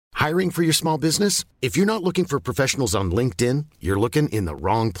Hiring for your small business? If you're not looking for professionals on LinkedIn, you're looking in the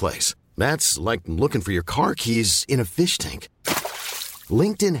wrong place. That's like looking for your car keys in a fish tank.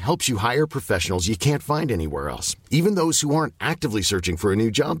 LinkedIn helps you hire professionals you can't find anywhere else, even those who aren't actively searching for a new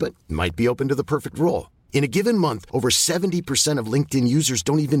job but might be open to the perfect role. In a given month, over 70% of LinkedIn users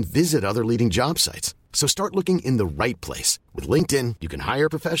don't even visit other leading job sites. So start looking in the right place. With LinkedIn, you can hire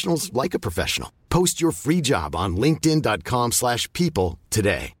professionals like a professional. Post your free job on linkedin.com/people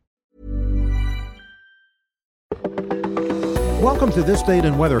today. Welcome to This Date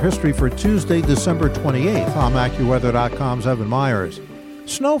in Weather History for Tuesday, December 28th. I'm AccuWeather.com's Evan Myers.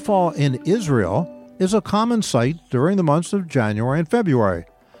 Snowfall in Israel is a common sight during the months of January and February,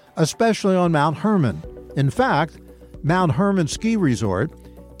 especially on Mount Hermon. In fact, Mount Hermon Ski Resort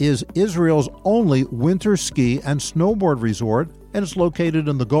is Israel's only winter ski and snowboard resort, and it's located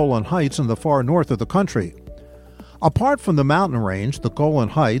in the Golan Heights in the far north of the country. Apart from the mountain range, the Golan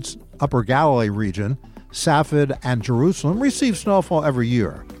Heights, Upper Galilee region, Safed, and Jerusalem receive snowfall every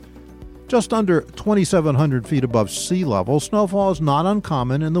year. Just under 2,700 feet above sea level, snowfall is not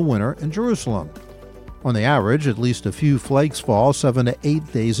uncommon in the winter in Jerusalem. On the average, at least a few flakes fall 7 to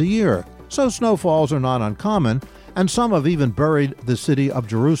 8 days a year, so snowfalls are not uncommon, and some have even buried the city of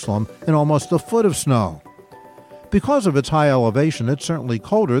Jerusalem in almost a foot of snow. Because of its high elevation, it's certainly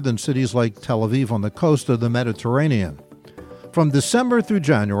colder than cities like Tel Aviv on the coast of the Mediterranean. From December through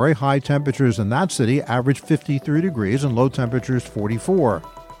January, high temperatures in that city average 53 degrees and low temperatures 44.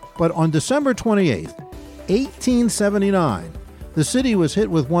 But on December 28, 1879, the city was hit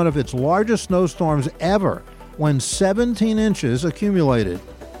with one of its largest snowstorms ever when 17 inches accumulated.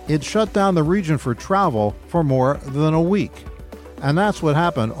 It shut down the region for travel for more than a week. And that's what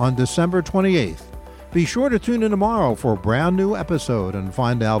happened on December 28th. Be sure to tune in tomorrow for a brand new episode and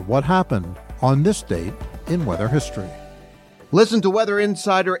find out what happened on this date in weather history. Listen to Weather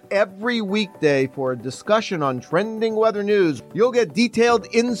Insider every weekday for a discussion on trending weather news. You'll get detailed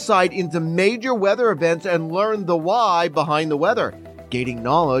insight into major weather events and learn the why behind the weather, gaining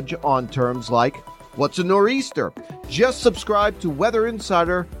knowledge on terms like what's a nor'easter. Just subscribe to Weather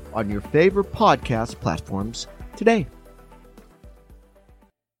Insider on your favorite podcast platforms today.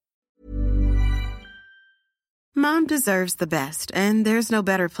 Mom deserves the best, and there's no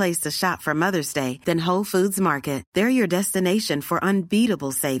better place to shop for Mother's Day than Whole Foods Market. They're your destination for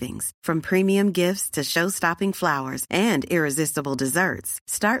unbeatable savings, from premium gifts to show-stopping flowers and irresistible desserts.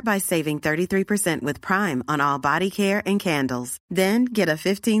 Start by saving 33% with Prime on all body care and candles. Then get a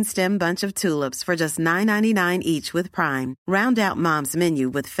 15-stem bunch of tulips for just $9.99 each with Prime. Round out Mom's menu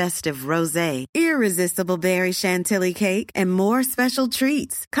with festive rosé, irresistible berry chantilly cake, and more special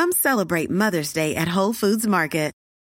treats. Come celebrate Mother's Day at Whole Foods Market.